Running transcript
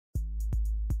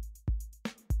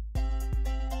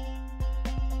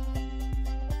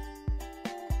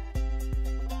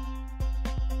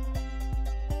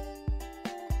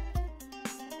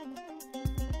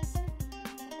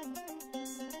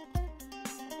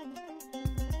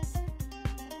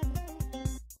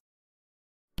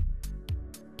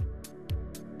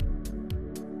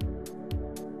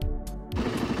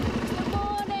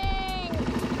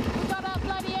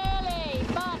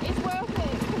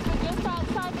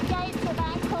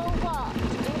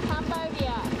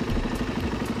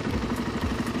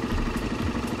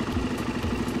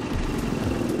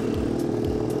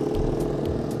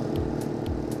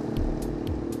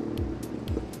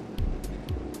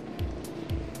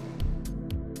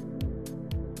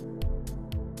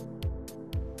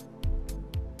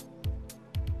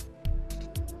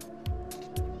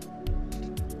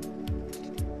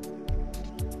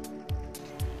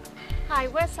Hi,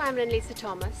 we're Simon and Lisa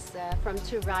Thomas from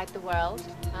To Ride the World.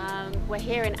 We're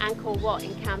here in Angkor Wat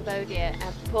in Cambodia,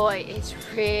 and boy, it's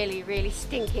really, really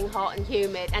stinking hot and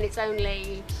humid, and it's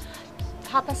only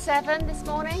 7:30 this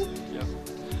morning. Yeah.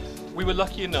 We were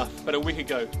lucky enough about a week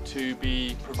ago to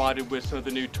be provided with some of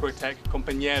the new Touratech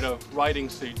companero riding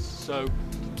suits. So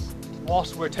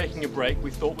whilst we're taking a break,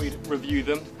 we thought we'd review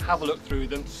them, have a look through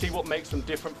them, see what makes them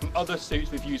different from other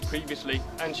suits we've used previously,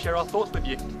 and share our thoughts with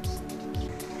you.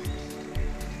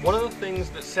 One of the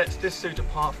things that sets this suit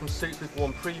apart from suits we've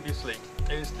worn previously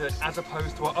is that, as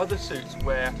opposed to our other suits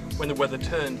where when the weather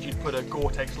turns you'd put a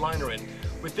Gore-Tex liner in,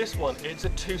 with this one it's a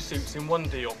two suits in one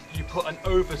deal. You put an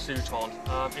oversuit on.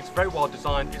 It's very well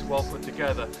designed, it's well put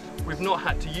together. We've not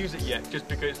had to use it yet just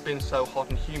because it's been so hot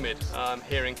and humid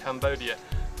here in Cambodia,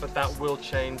 but that will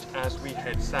change as we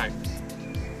head south.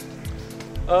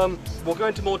 We'll go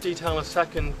into more detail in a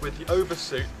second with the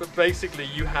oversuit, but basically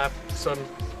you have some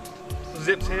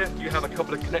zips here, you have a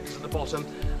couple of connectors at the bottom,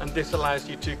 and this allows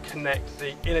you to connect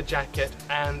the inner jacket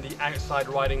and the outside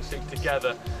riding suit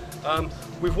together.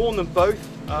 We've worn them both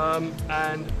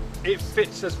and it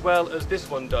fits as well as this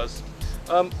one does.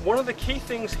 One of the key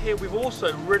things here we've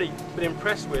also really been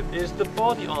impressed with is the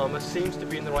body armour seems to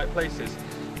be in the right places.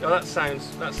 Now that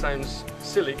sounds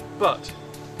silly, but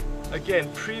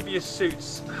again, previous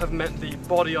suits have meant the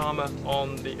body armour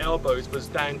on the elbows was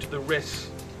down to the wrists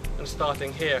and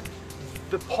starting here.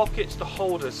 The pockets, the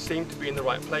holders seem to be in the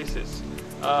right places.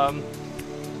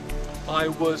 I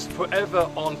was forever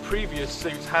on previous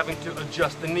suits having to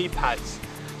adjust the knee pads.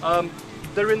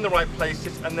 They're in the right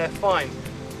places and they're fine.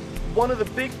 One of the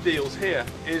big deals here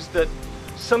is that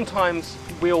sometimes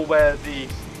we'll wear the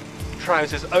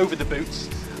trousers over the boots,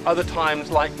 other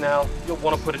times, like now, you'll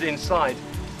want to put it inside.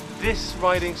 This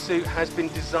riding suit has been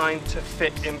designed to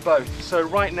fit in both. So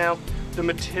right now the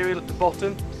material at the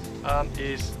bottom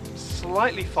is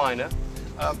slightly finer.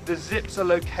 The zips are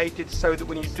located so that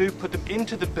when you do put them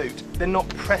into the boot, they're not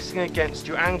pressing against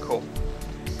your ankle.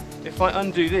 If I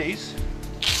undo these,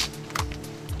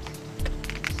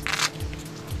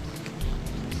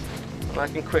 and I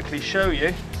can quickly show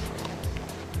you,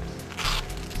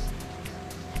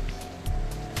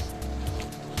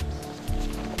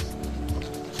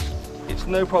 it's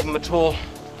no problem at all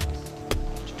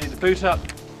to do the boot up.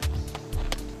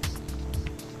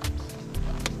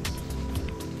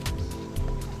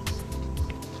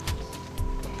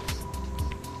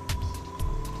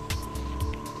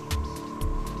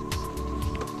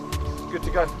 Good to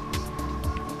go.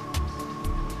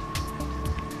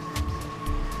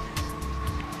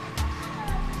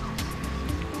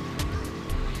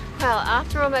 Well,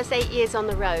 after almost 8 years on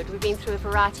the road, we've been through a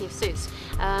variety of suits.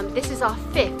 This is our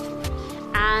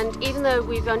 5th, and even though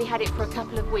we've only had it for a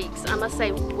couple of weeks, I must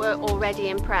say we're already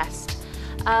impressed.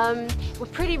 We're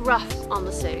pretty rough on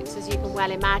the suits, as you can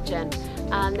well imagine.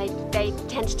 They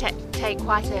tend to take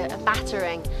quite a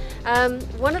battering.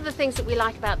 One of the things that we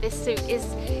like about this suit is,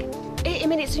 I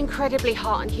mean, it's incredibly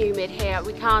hot and humid here.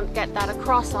 We can't get that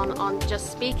across on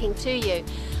just speaking to you.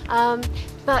 And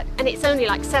it's only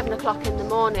like 7 o'clock in the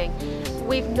morning.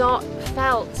 We've not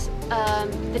felt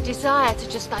the desire to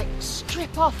just like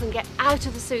strip off and get out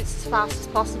of the suits as fast as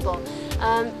possible.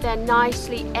 They're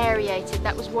nicely aerated.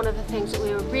 That was one of the things that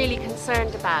we were really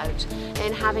concerned about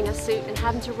in having a suit and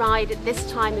having to ride at this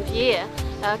time of year,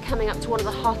 coming up to one of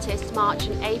the hottest, March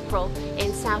and April,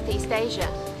 in Southeast Asia.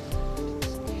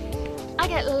 I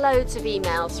get loads of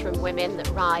emails from women that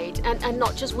ride, and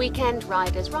not just weekend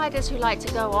riders who like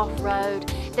to go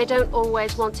off-road. They don't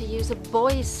always want to use a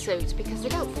boy's suit because they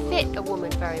don't fit a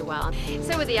woman very well.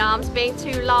 So with the arms being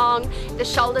too long, the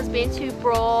shoulders being too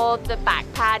broad, the back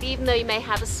pad, even though you may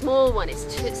have a small one,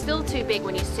 it's still too big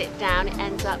when you sit down. It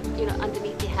ends up, you know,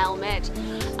 underneath your helmet.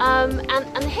 And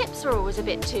the hips are always a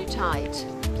bit too tight.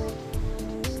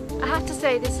 I have to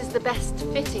say this is the best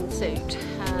fitting suit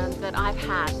that I've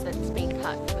had that's been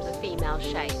cut for the female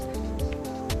shape.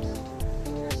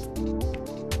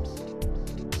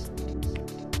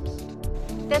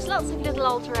 There's lots of little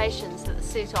alterations that the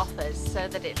suit offers so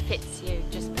that it fits you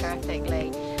just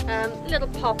perfectly. Little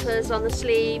poppers on the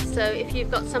sleeves, so if you've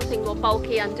got something more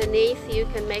bulky underneath, you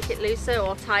can make it looser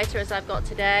or tighter, as I've got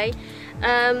today.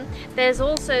 There's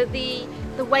also the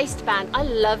waistband. I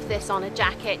love this on a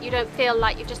jacket. You don't feel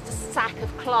like you're just a sack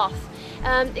of cloth.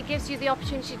 It gives you the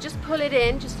opportunity to just pull it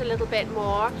in just a little bit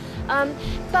more.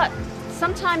 But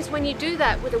sometimes when you do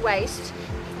that with a waist,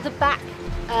 the back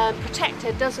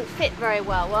protector doesn't fit very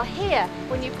well. Well, here,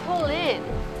 when you pull in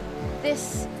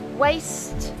this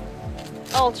waist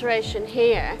alteration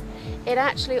here, it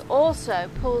actually also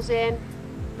pulls in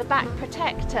the back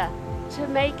protector to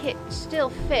make it still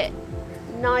fit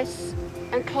nice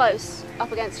and close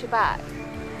up against your back.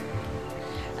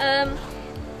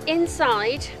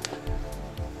 Inside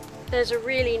there's a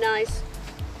really nice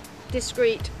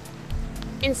discreet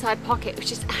inside pocket,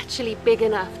 which is actually big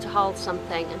enough to hold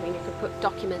something. I mean, you can put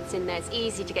documents in there. It's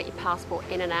easy to get your passport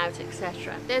in and out,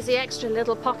 etc. There's the extra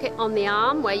little pocket on the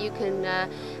arm where you can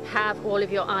have all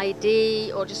of your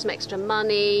ID or just some extra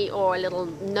money or a little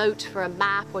note for a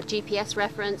map or GPS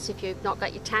reference if you've not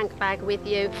got your tank bag with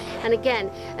you. And again,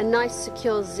 a nice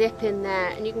secure zip in there,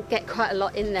 and you can get quite a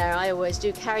lot in there. I always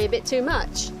do carry a bit too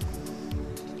much.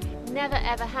 Never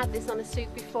ever had this on a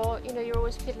suit before. You know, you're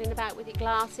always fiddling about with your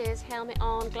glasses, helmet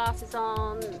on, glasses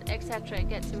on, etc. It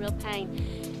gets a real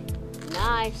pain.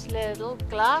 Nice little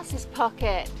glasses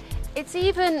pocket. It's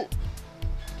even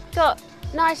got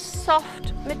nice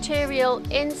soft material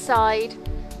inside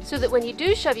so that when you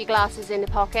do shove your glasses in the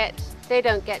pocket, they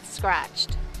don't get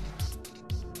scratched.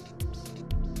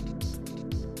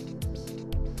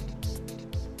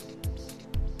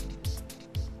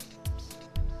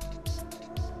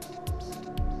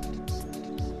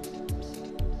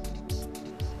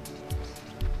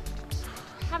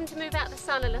 Having to move out the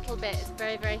sun a little bit. It's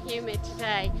very, very humid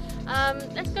today.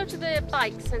 Let's go to the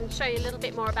bikes and show you a little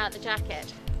bit more about the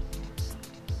jacket.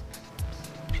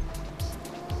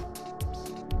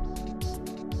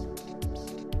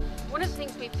 One of the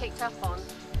things we've picked up on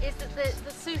is that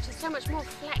the suit is so much more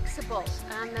flexible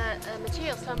and the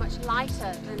material so much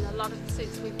lighter than a lot of the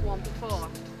suits we've worn before.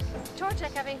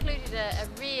 Touratech have included a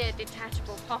rear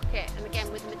detachable pocket, and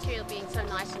again, with the material being so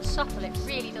nice and supple, it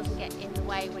really doesn't get in the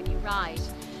way when you ride.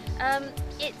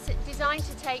 It's designed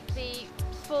to take the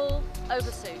full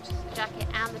oversuit, the jacket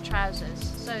and the trousers,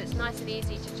 so it's nice and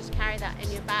easy to just carry that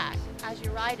in your bag as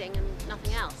you're riding and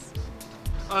nothing else.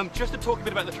 Just to talk a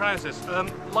bit about the trousers,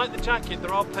 like the jacket,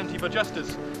 there are plenty of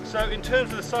adjusters. So in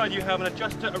terms of the side, you have an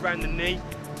adjuster around the knee.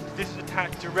 This is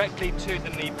attached directly to the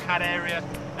knee pad area,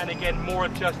 and again, more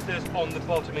adjusters on the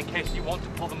bottom in case you want to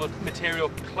pull the material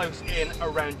close in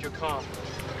around your calf.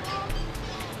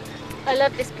 I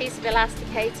love this piece of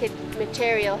elasticated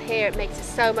material here. It makes it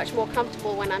so much more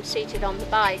comfortable when I'm seated on the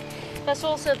bike. Plus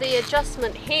also the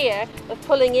adjustment here of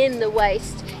pulling in the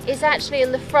waist is actually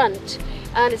in the front,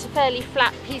 and it's a fairly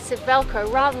flat piece of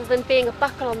Velcro rather than being a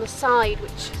buckle on the side,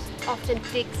 which often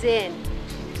digs in.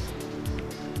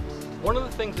 One of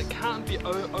the things that can't be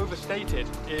overstated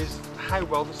is how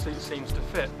well the suit seems to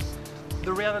fit.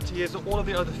 The reality is that all of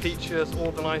the other features, all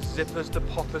the nice zippers, the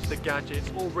poppers, the gadgets,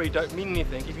 all really don't mean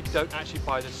anything if you don't actually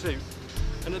buy the suit.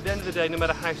 And at the end of the day, no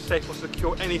matter how safe or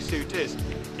secure any suit is,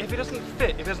 if it doesn't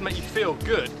fit, if it doesn't make you feel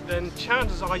good, then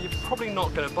chances are you're probably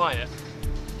not going to buy it.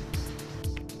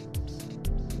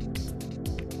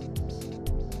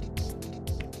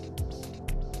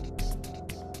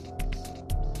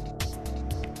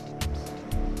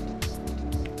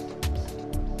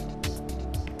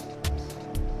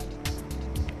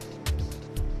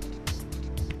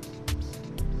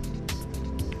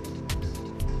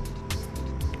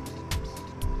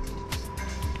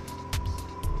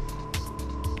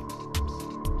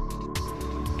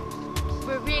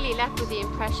 We're really left with the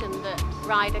impression that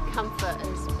rider comfort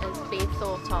has been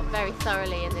thought of very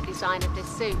thoroughly in the design of this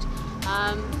suit.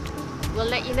 We'll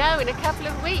let you know in a couple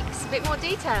of weeks, a bit more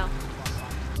detail.